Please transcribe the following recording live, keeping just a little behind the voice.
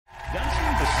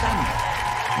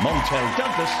Montell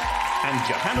Douglas and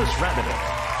Johannes Radebe.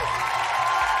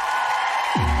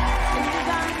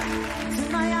 To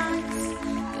my eyes,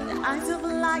 the eyes of a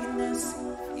lioness,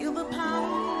 feel the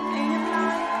power in your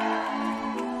life.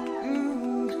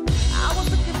 I was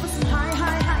looking for some high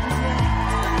highs,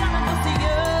 yeah. I'm gonna go to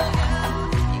you.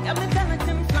 You got me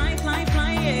pelican, fly, fly,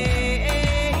 fly,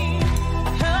 yeah.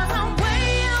 'Cause I'm way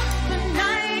up the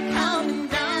night, counting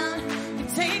down.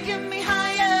 You're taking me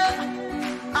higher.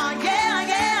 Oh yeah,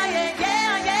 yeah, yeah,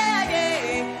 yeah, yeah,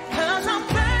 yeah. 'Cause I'm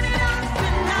burning up the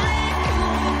night,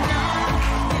 cooling down.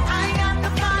 Yeah, I got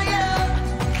the fire.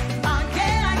 Oh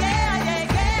yeah, yeah, yeah,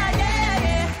 yeah, yeah,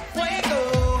 yeah. Fuego.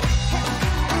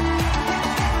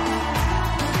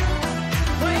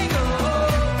 Fuego.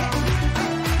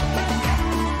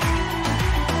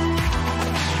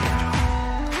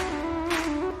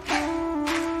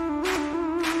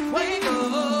 Fuego.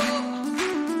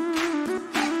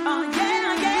 Oh yeah,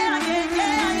 yeah, yeah,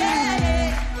 yeah, yeah, yeah.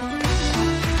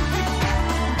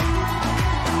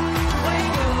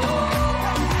 Fuego.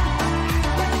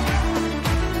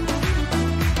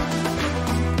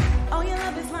 Oh, your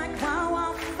love is like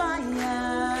wildfire.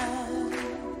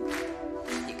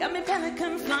 You got me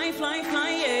pelican, fly, fly, fly,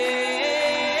 yeah.